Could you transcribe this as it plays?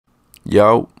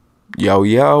Yo,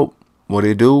 yo, what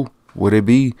it do? What it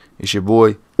be? It's your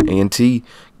boy, A&T,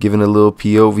 giving a little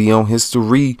POV on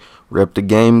history. Rep the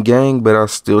game gang, but I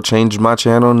still changed my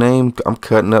channel name. I'm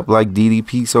cutting up like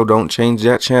DDP, so don't change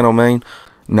that channel, man.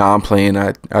 Nah, I'm playing.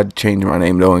 I changed my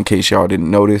name, though, in case y'all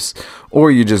didn't notice. Or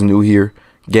you're just new here.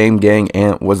 Game Gang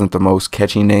Ant wasn't the most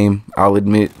catchy name, I'll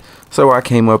admit. So I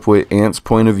came up with Ant's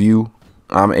point of view.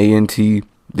 I'm A&T.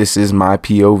 This is my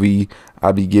POV.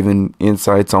 I'll be giving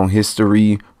insights on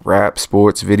history, rap,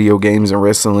 sports, video games, and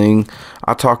wrestling.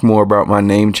 I talk more about my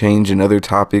name change and other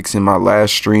topics in my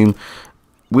last stream,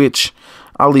 which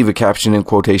I'll leave a caption and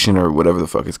quotation or whatever the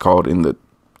fuck it's called in the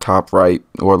top right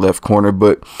or left corner.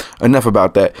 But enough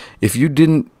about that. If you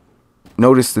didn't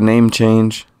notice the name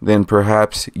change, then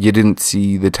perhaps you didn't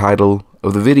see the title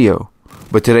of the video.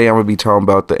 But today I'm going to be talking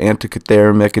about the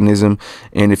Antikythera mechanism,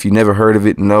 and if you never heard of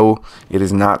it, no, it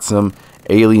is not some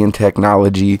alien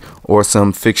technology or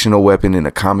some fictional weapon in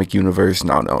a comic universe.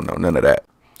 No, none of that.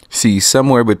 See,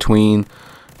 somewhere between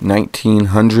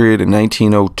 1900 and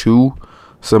 1902,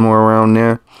 somewhere around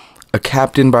there, a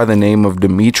captain by the name of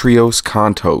Demetrios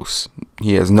Kontos,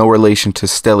 he has no relation to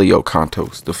Stelio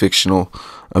Kontos, the fictional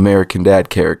American Dad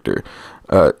character.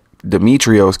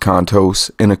 Demetrios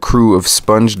Kontos and a crew of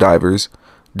sponge divers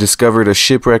discovered a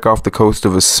shipwreck off the coast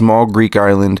of a small Greek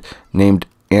island named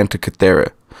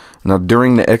Antikythera. Now,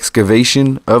 during the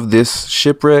excavation of this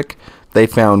shipwreck, they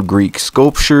found Greek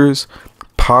sculptures,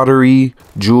 pottery,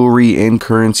 jewelry, and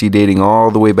currency dating all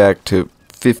the way back to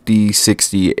 50,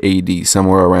 60 AD,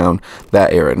 somewhere around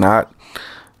that era. Not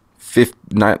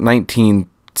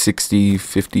 1960,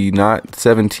 50, not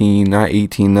 17, not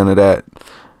 18, none of that.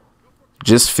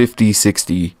 Just 50,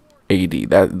 60 AD.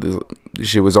 That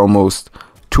shit was almost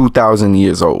 2,000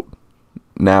 years old.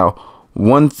 Now,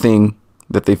 one thing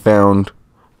that they found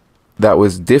that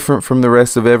was different from the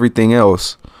rest of everything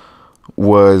else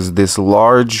was this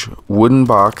large wooden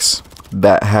box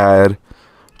that had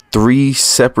 3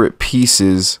 separate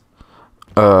pieces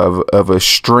of a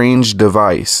strange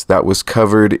device that was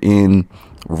covered in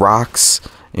rocks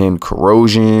and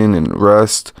corrosion and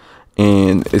rust.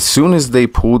 And as soon as they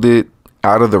pulled it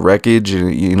out of the wreckage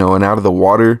and out of the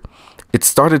water, it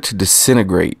started to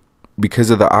disintegrate because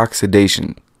of the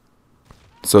oxidation.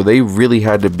 So they really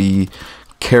had to be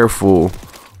careful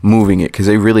moving it because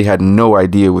they really had no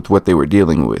idea with what they were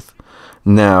dealing with.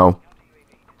 Now,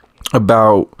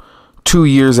 about 2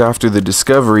 years after the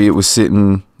discovery, it was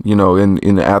sitting,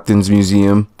 in the Athens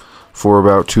Museum for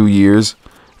about 2 years.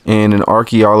 And an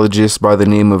archaeologist by the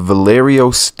name of Valerio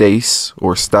Stace,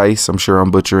 or Stice, I'm sure I'm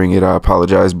butchering it, I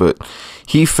apologize, but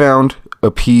he found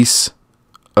a piece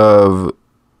of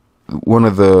one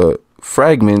of the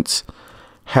fragments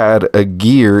had a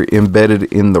gear embedded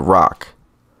in the rock.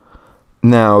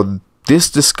 Now,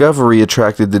 this discovery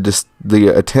attracted the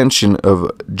attention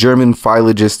of German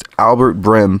philologist Albert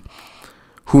Brehm,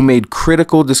 who made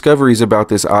critical discoveries about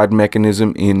this odd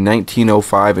mechanism in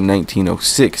 1905 and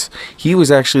 1906. He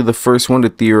was actually the first one to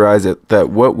theorize that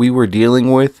what we were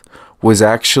dealing with was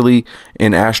actually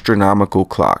an astronomical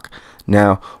clock.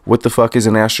 Now, what the fuck is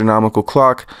an astronomical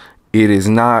clock? It is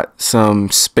not some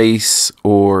space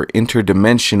or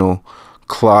interdimensional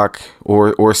clock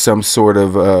or some sort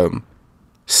of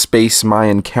space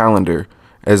Mayan calendar,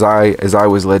 as I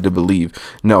was led to believe.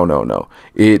 No.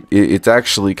 It's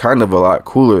actually kind of a lot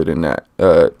cooler than that.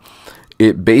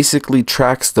 It basically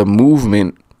tracks the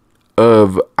movement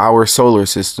of our solar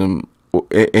system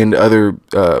and other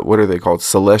what are they called,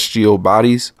 celestial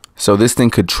bodies. So this thing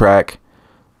could track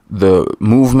the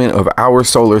movement of our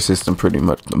solar system, pretty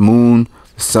much the moon,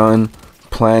 the sun,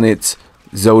 planets,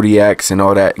 zodiacs, and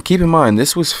all that. Keep in mind,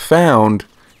 this was found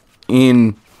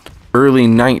in early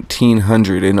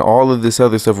 1900, and all of this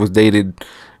other stuff was dated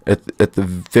at the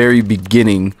very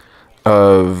beginning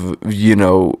of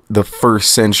the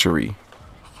first century.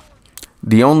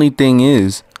 The only thing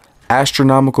is,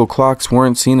 astronomical clocks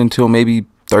weren't seen until maybe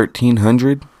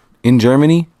 1300 in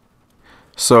Germany.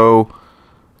 So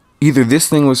either this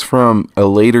thing was from a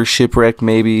later shipwreck,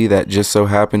 maybe, that just so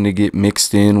happened to get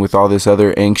mixed in with all these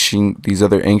other ancient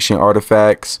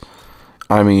artifacts.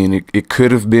 I mean, it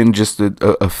could have been just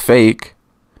a fake,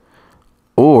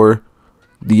 or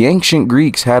the ancient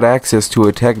Greeks had access to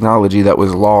a technology that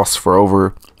was lost for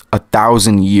over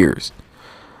 1,000 years.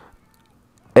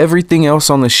 Everything else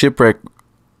on the shipwreck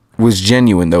was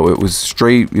genuine, though. It was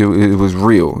straight, it was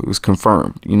real, it was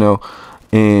confirmed,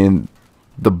 and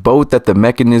the boat that the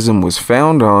mechanism was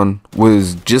found on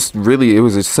was just really, it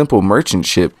was a simple merchant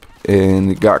ship,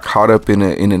 and it got caught up in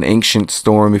an ancient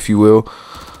storm, if you will.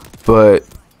 But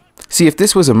see, if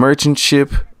this was a merchant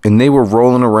ship and they were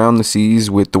rolling around the seas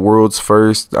with the world's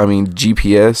first,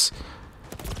 GPS.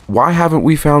 Why haven't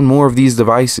we found more of these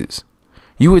devices?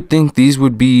 You would think these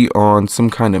would be on some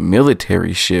kind of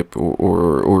military ship,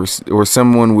 or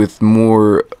someone with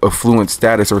more affluent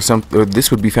status, or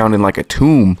this would be found in like a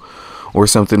tomb or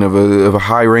something of a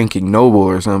high-ranking noble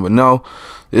or something. But no,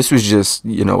 this was just,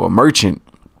 a merchant.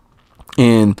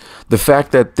 And the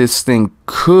fact that this thing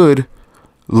could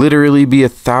literally be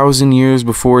 1,000 years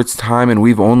before its time, and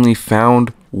we've only found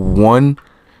one,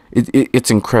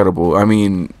 it's incredible. I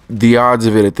mean, the odds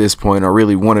of it at this point are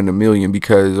really 1 in a million,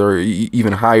 because, or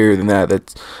even higher than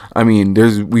that.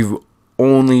 We've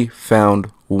only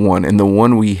found one, and the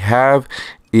one we have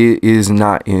is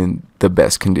not in the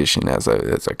best condition, as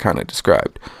I kind of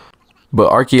described. But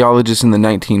archaeologists in the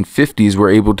 1950s were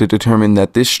able to determine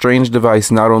that this strange device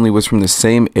not only was from the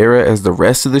same era as the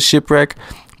rest of the shipwreck,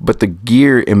 but the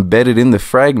gear embedded in the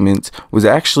fragments was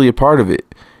actually a part of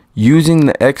it. Using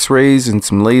the X-rays and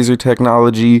some laser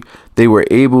technology, they were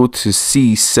able to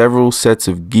see several sets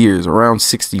of gears, around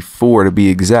 64 to be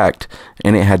exact,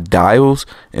 and it had dials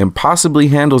and possibly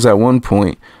handles at one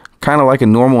point, kind of like a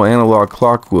normal analog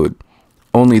clock would.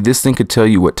 Only this thing could tell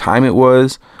you what time it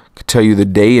was, could tell you the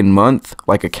day and month,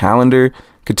 like a calendar,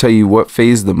 could tell you what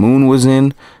phase the moon was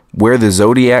in, where the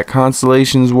zodiac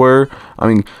constellations were. I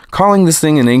mean, calling this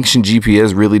thing an ancient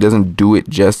GPS really doesn't do it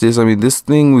justice. I mean, this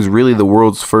thing was really the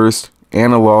world's first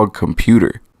analog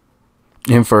computer.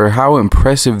 And for how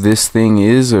impressive this thing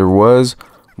is or was,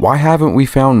 why haven't we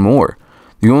found more?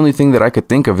 The only thing that I could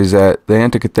think of is that the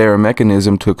Antikythera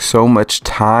mechanism took so much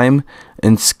time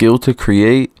and skill to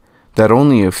create that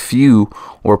only a few,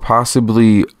 or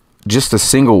possibly just a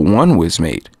single one, was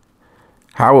made.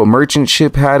 How a merchant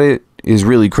ship had it is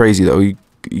really crazy, though. He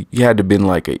had to have been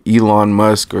like a Elon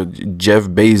Musk or Jeff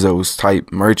Bezos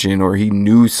type merchant, or he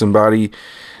knew somebody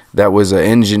that was an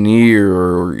engineer,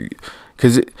 or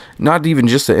because not even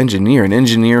just an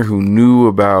engineer who knew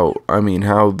about,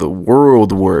 how the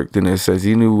world worked. And it says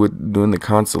he knew when the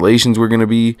constellations were going to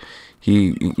be.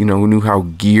 He, who knew how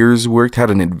gears worked,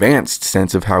 had an advanced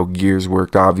sense of how gears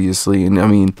worked, obviously.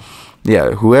 And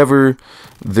whoever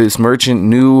this merchant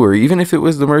knew, or even if it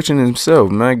was the merchant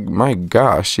himself, my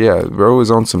gosh, yeah, bro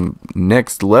was on some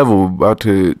next level, about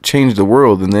to change the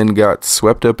world, and then got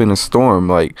swept up in a storm.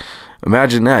 Like,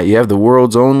 imagine that. You have the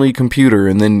world's only computer,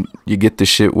 and then you get the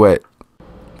shit wet.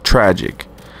 Tragic.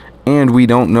 And we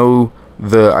don't know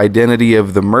the identity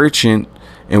of the merchant,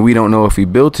 and we don't know if he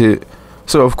built it.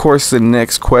 So, of course, the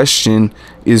next question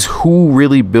is, who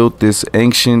really built this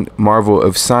ancient marvel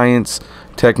of science,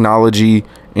 technology,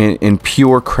 and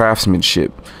pure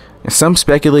craftsmanship? And some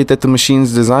speculate that the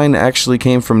machine's design actually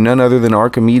came from none other than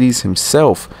Archimedes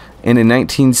himself. And in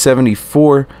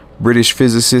 1974, British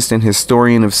physicist and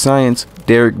historian of science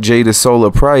Derek J. de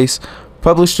Solla Price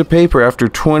published a paper after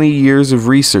 20 years of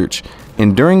research.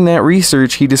 And during that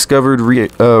research, he discovered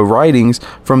writings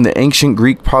from the ancient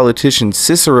Greek politician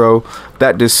Cicero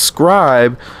that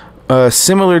describe a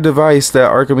similar device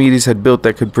that Archimedes had built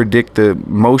that could predict the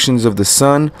motions of the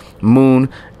sun, moon,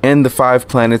 and the 5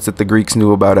 planets that the Greeks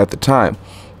knew about at the time.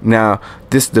 Now,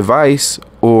 this device,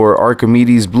 or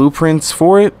Archimedes' blueprints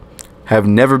for it, have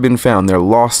never been found. They're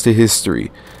lost to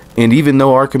history. And even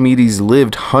though Archimedes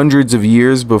lived hundreds of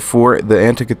years before the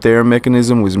Antikythera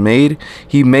mechanism was made,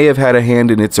 he may have had a hand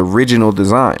in its original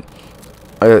design.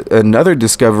 Another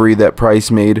discovery that Price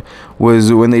made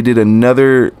was when they did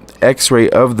another X-ray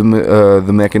of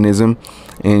the mechanism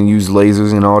and used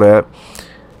lasers and all that.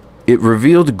 It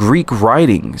revealed Greek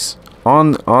writings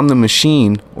on the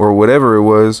machine, or whatever it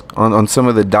was, on some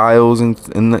of the dials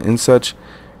and such,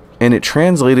 and it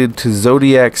translated to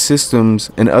zodiac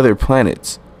systems and other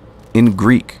planets in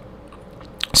Greek.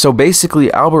 So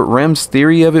basically, Albert Rem's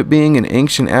theory of it being an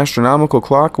ancient astronomical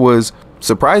clock was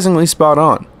surprisingly spot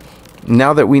on.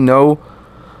 Now that we know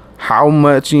how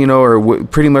much, or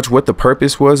pretty much what the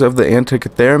purpose was of the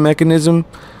Antikythera mechanism,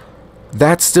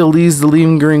 that still leaves the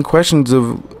lingering questions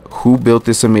of who built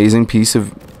this amazing piece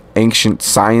of ancient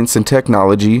science and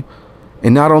technology,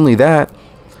 and not only that,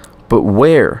 but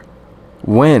where,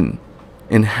 when,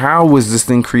 and how was this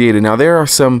thing created? Now, there are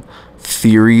some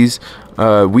theories.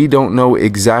 We don't know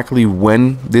exactly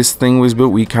when this thing was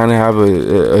built. We kind of have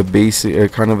a basic,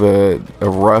 a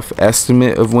rough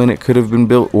estimate of when it could have been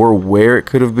built or where it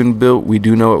could have been built. We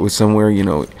do know it was somewhere,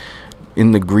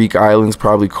 in the Greek islands,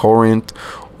 probably Corinth,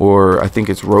 or I think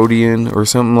it's Rhodion or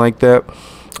something like that.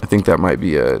 I think that might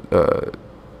be a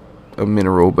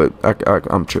mineral, but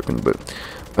I'm tripping.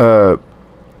 But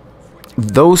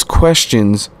those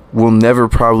questions will never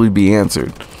probably be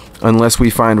answered unless we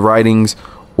find writings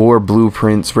or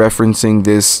blueprints referencing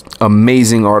this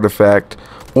amazing artifact.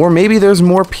 Or maybe there's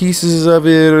more pieces of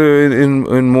it,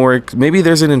 and more. Maybe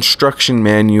there's an instruction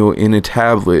manual in a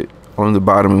tablet on the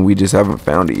bottom, and we just haven't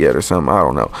found it yet, or something. I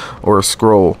don't know, or a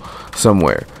scroll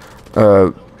somewhere.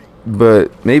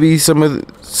 But maybe some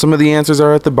of the answers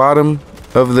are at the bottom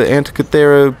of the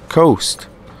Antikythera coast,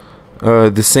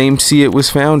 the same sea it was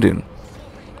found in.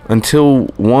 Until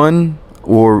one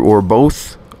or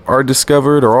both are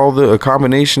discovered, or a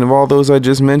combination of all those I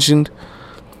just mentioned,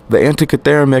 the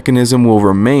Antikythera mechanism will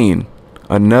remain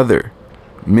another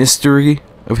mystery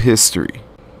of history.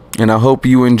 And I hope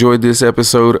you enjoyed this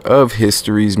episode of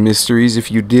History's Mysteries.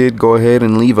 If you did, go ahead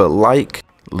and leave a like,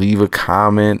 leave a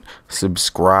comment,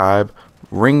 subscribe,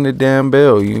 ring the damn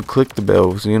bell. You can click the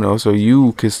bells, so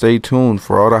you can stay tuned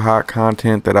for all the hot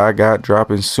content that I got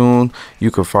dropping soon.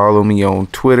 You can follow me on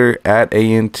Twitter at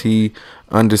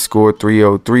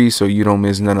 @ANT_303 so you don't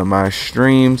miss none of my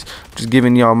streams. Just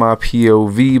giving y'all my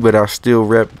POV, but I still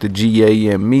rep the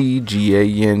GAME,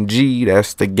 GANG.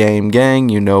 That's the game gang.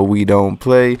 We don't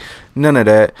play none of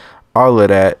that. All of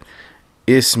that.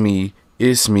 It's me.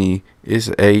 It's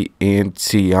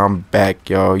ANT. I'm back,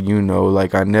 y'all.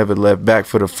 Like I never left, back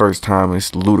for the first time.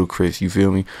 It's ludicrous, you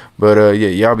feel me? But yeah,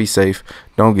 y'all be safe.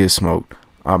 Don't get smoked.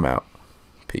 I'm out.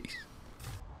 Peace.